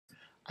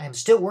I am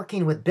still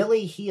working with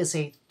Billy. He is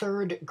a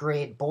third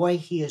grade boy.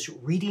 He is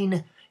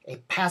reading a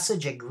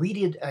passage, a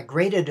graded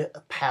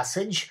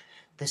passage.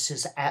 This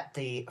is at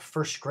the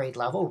first grade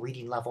level,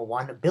 reading level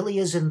 1. Billy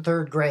is in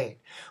third grade.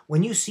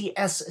 When you see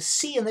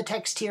SC in the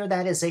text here,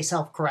 that is a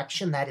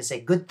self-correction. That is a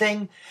good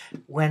thing.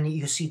 When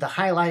you see the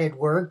highlighted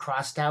word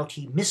crossed out,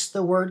 he missed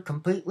the word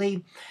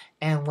completely.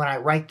 And when I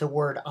write the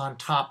word on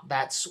top,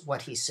 that's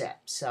what he said.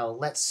 So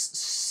let's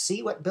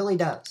see what Billy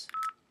does.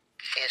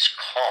 Is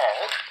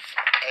called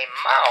a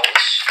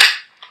mouse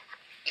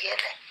in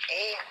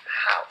a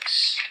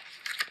house.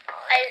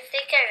 I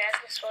think I read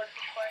this one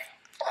before.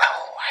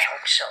 Well, I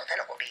hope so.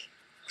 Then it will be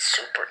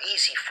super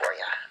easy for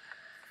you.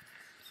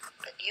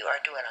 But you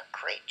are doing a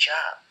great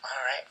job.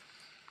 All right.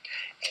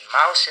 A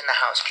mouse in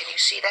the house. Can you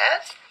see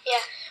that?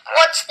 Yeah.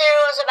 Once there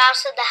was a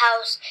mouse in the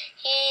house.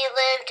 He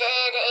lived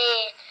in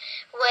a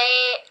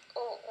wait,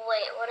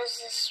 what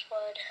is this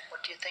word?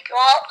 What do you think of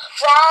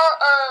wall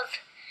of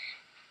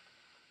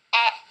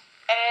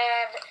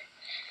an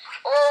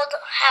old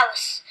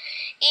house.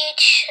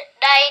 Each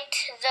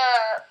night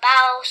the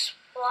mouse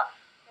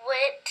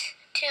went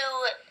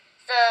to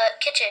the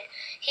kitchen.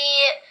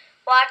 He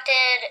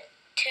wanted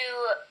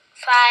to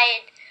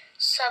find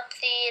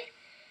something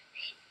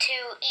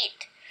to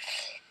eat.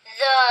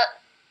 The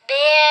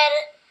man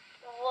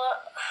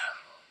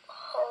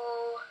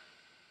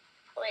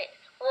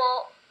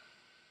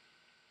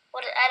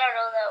I don't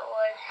know that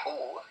word.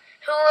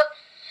 Who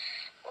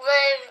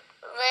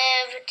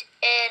lived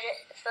in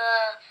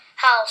the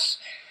house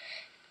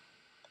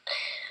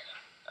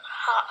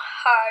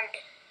hard.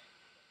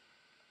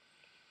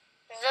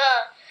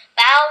 The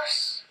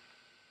mouse,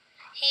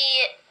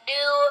 he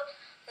knew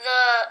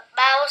the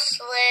mouse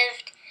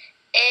lived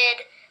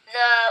in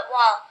the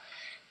wall,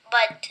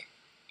 but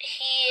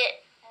he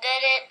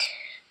didn't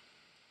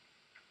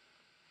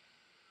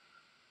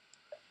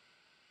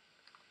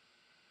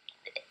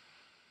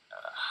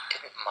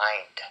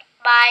mind.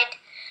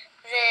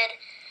 Then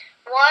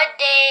one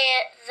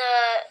day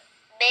the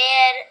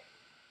man,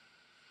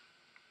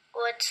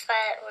 what's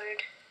that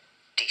word?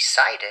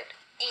 Decided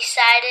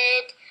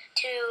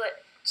to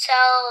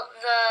sell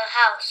the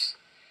house.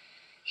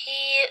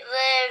 He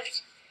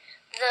lived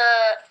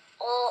the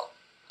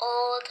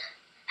old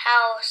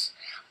house,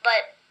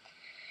 but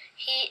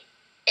it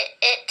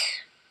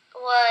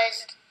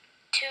was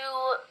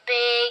too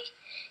big.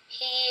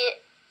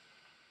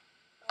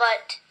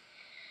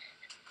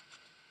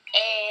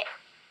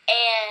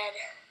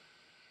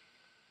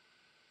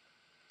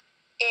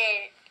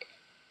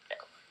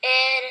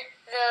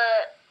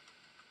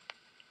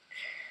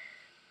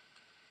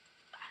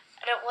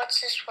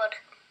 What's this one?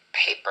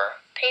 Paper.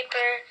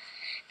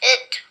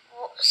 It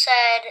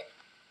said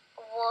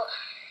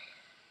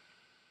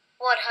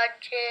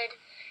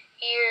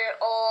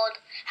 100-year-old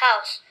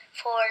house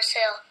for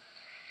sale.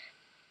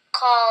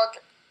 Called,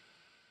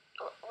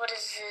 what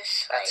is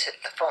this? That's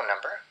it, the phone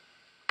number.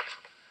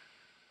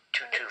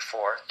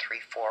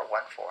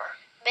 224-3414.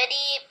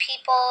 Many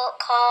people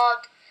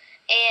called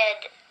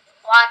and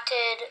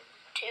wanted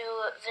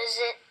to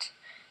visit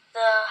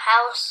the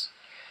house.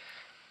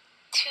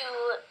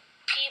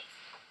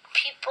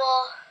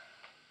 People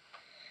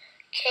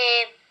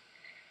came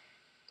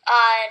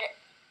on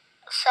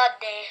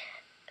Sunday.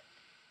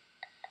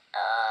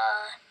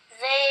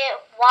 They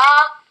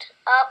walked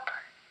up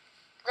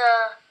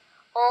the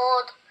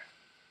old,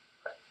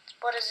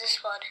 what is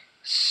this one?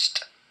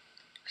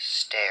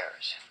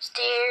 Stairs.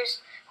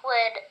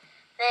 When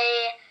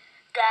they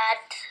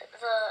got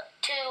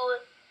to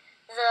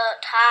the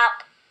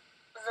top,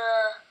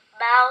 the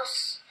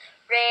mouse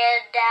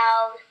ran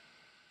down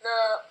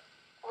the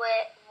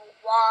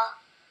wall.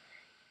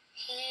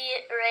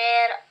 He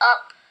ran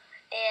up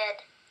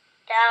and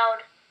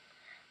down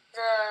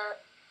the,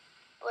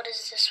 what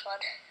is this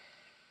one?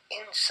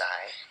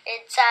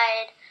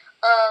 Inside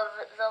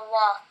of the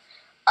wall,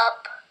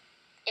 up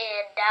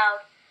and down.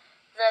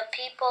 The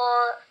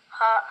people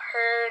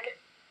heard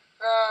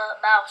the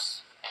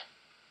mouse.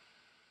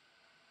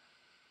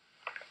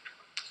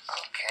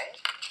 Okay,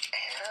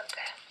 and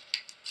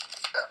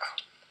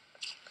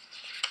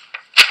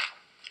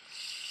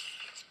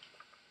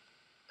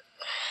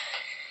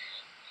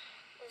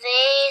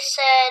they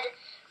said,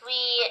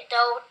 "We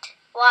don't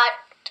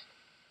want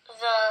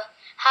the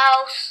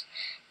house."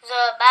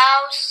 The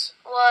mouse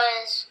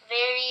was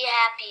very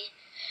happy.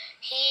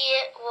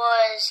 He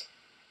was,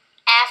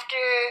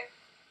 after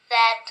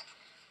that,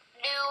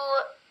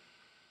 new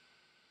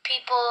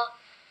people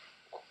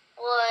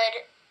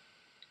would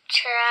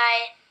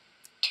try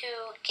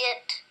to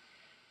get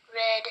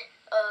rid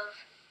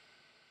of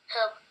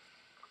him.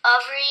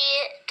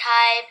 Every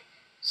time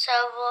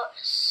someone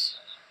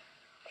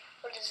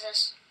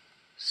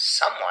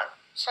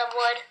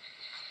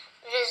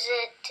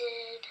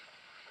visited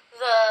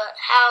the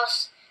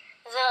house,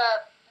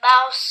 the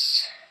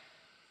mouse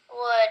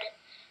would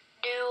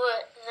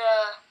do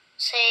the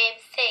same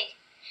thing.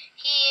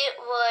 He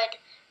would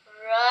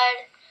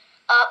run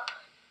up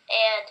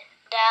and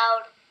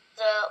down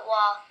the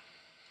wall.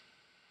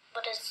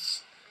 What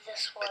is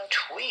this one?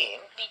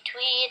 Between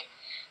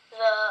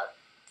the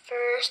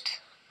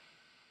first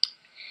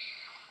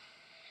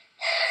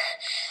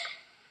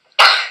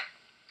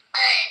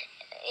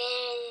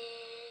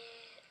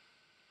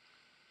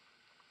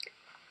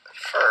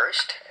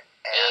first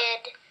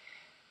and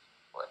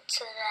what's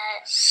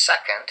that?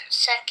 second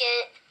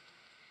Second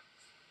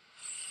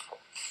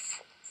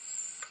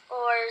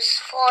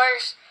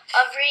floors.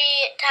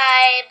 Every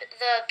time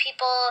the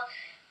people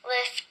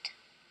lift.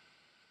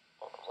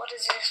 What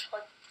is this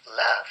one?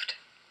 left.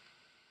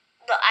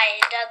 No, I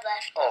done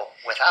left. Oh,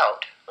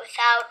 without.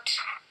 Without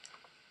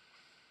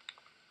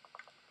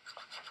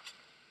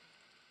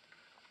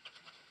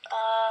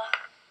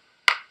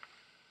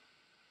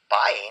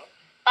Buying.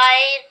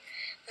 buying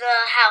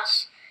the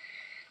house.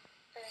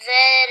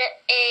 Then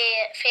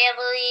a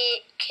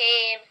family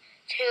came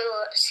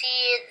to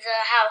see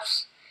the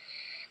house.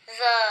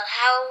 The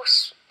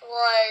house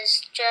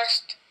was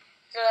just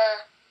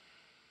the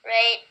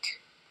right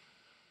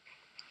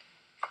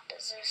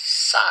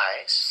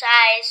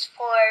size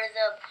for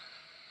them.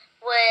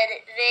 When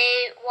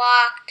they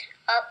walked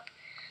up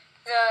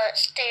the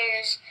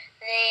stairs,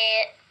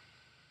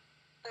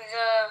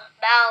 the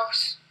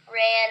mouse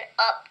ran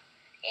up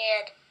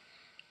and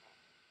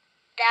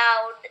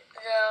down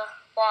the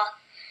wall.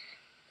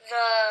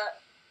 The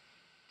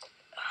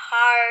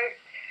heard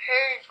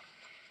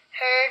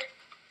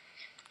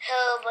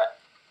him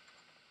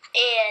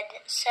and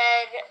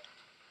said,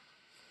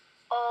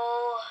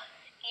 "Oh,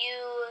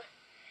 you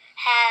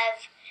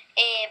have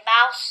a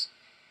mouse?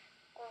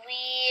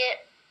 We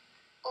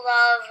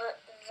love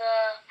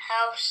the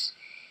house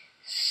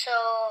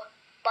so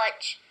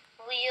much.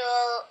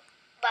 We'll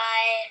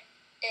buy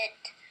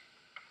it,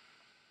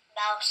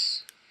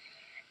 mouse."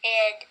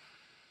 And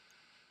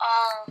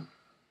all.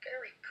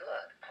 Very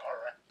good. All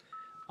right.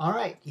 All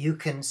right, you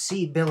can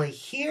see Billy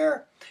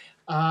here.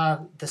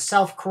 The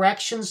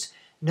self-corrections.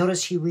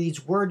 Notice he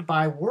reads word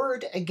by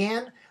word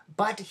again,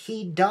 but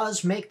he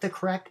does make the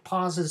correct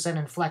pauses and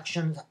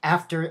inflections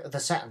after the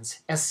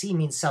sentence. SC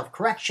means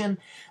self-correction.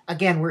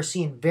 Again, we're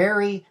seeing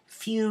very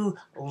few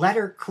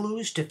letter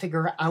clues to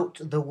figure out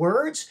the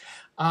words.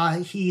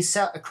 He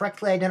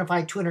correctly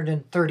identified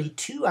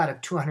 232 out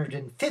of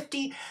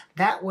 250.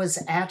 That was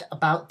at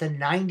about the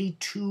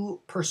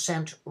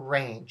 92%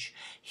 range.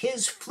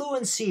 His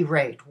fluency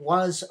rate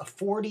was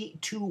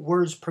 42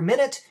 words per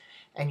minute,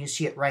 and you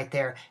see it right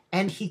there.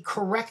 And he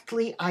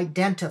correctly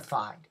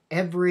identified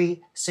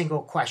every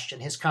single question.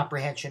 His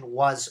comprehension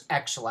was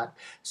excellent.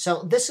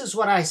 So this is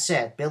what I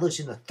said. Billy's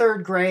in the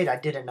 3rd grade. I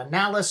did an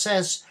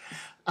analysis.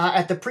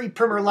 At the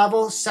pre-primer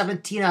level,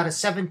 17 out of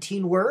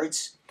 17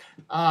 words.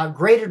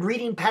 Graded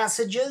reading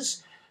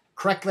passages,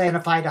 correctly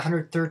identified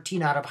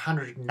 113 out of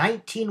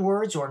 119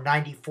 words, or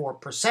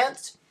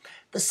 94%.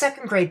 The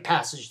 2nd grade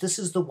passage, this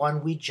is the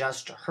one we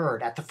just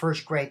heard at the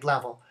 1st grade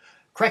level.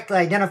 Correctly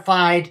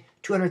identified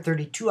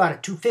 232 out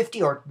of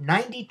 250, or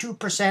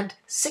 92%.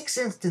 6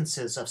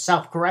 instances of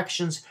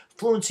self-corrections,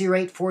 fluency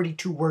rate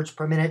 42 words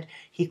per minute.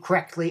 He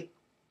correctly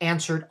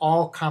answered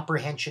all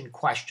comprehension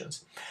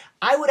questions.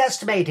 I would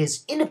estimate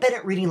his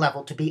independent reading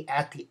level to be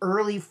at the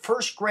early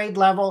 1st grade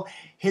level,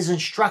 his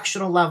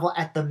instructional level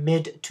at the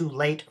mid to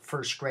late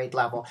 1st grade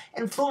level,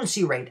 and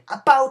fluency rate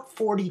about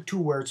 42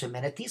 words a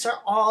minute. These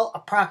are all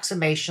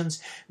approximations.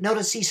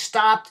 Notice he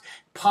stopped,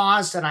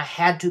 paused, and I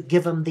had to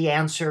give him the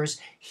answers.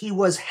 He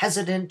was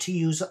hesitant to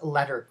use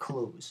letter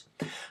clues.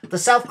 The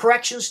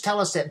self-corrections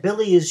tell us that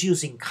Billy is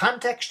using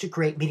context to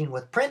create meaning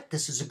with print.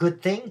 This is a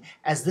good thing,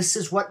 as this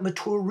is what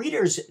mature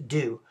readers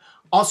do.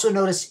 Also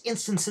notice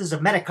instances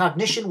of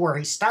metacognition where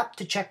he stopped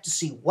to check to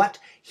see what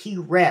he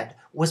read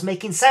was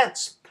making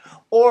sense.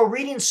 Or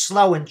reading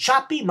slow and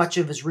choppy. Much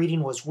of his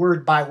reading was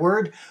word by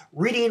word.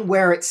 Reading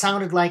where it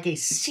sounded like a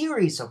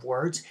series of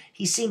words.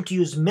 He seemed to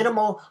use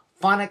minimal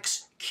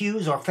phonics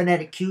cues or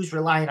phonetic cues,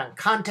 relying on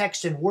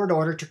context and word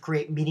order to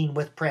create meaning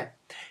with print.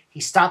 He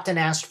stopped and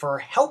asked for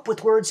help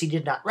with words he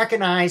did not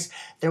recognize.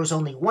 There was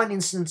only one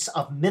instance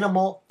of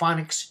minimal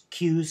phonics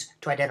cues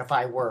to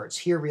identify words.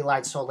 Here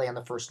relied solely on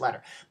the first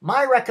letter.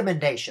 My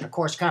recommendation, of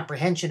course,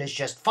 comprehension is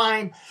just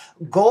fine.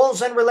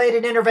 Goals and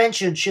related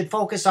interventions should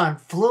focus on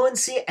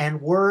fluency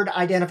and word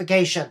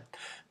identification.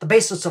 The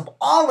basis of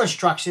all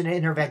instruction and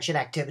intervention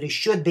activities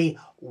should be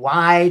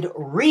wide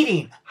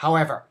reading,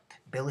 however.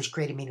 Billy's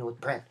creating meaning with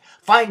print.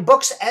 Find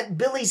books at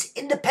Billy's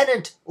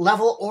independent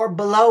level or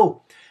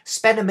below.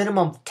 Spend a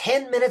minimum of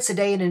 10 minutes a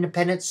day in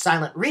independent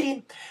silent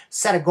reading.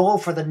 Set a goal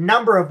for the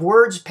number of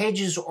words,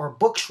 pages, or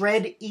books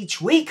read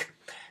each week.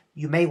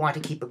 You may want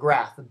to keep a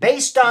graph.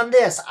 Based on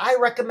this, I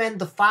recommend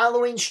the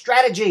following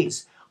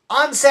strategies.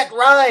 Onset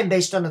rhyme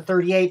based on the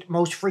 38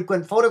 most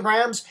frequent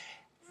phonograms.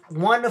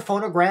 1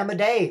 phonogram a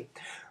day.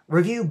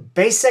 Review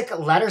basic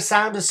letter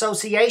sound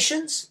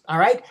associations. All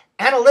right.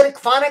 Analytic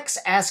phonics.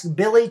 Ask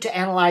Billy to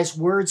analyze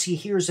words he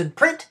hears in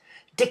print.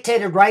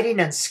 Dictated writing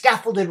and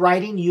scaffolded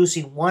writing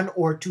using 1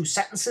 or 2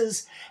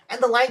 sentences.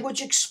 And the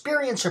language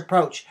experience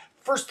approach.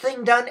 First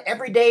thing done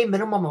every day,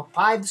 minimum of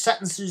 5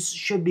 sentences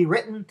should be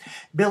written.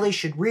 Billy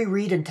should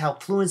reread until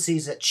fluency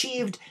is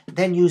achieved,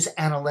 then use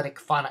analytic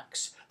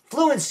phonics.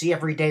 Fluency,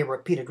 everyday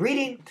repeated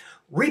reading.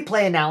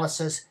 replay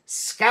analysis,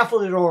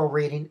 scaffolded oral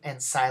reading,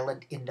 and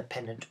silent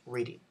independent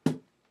reading.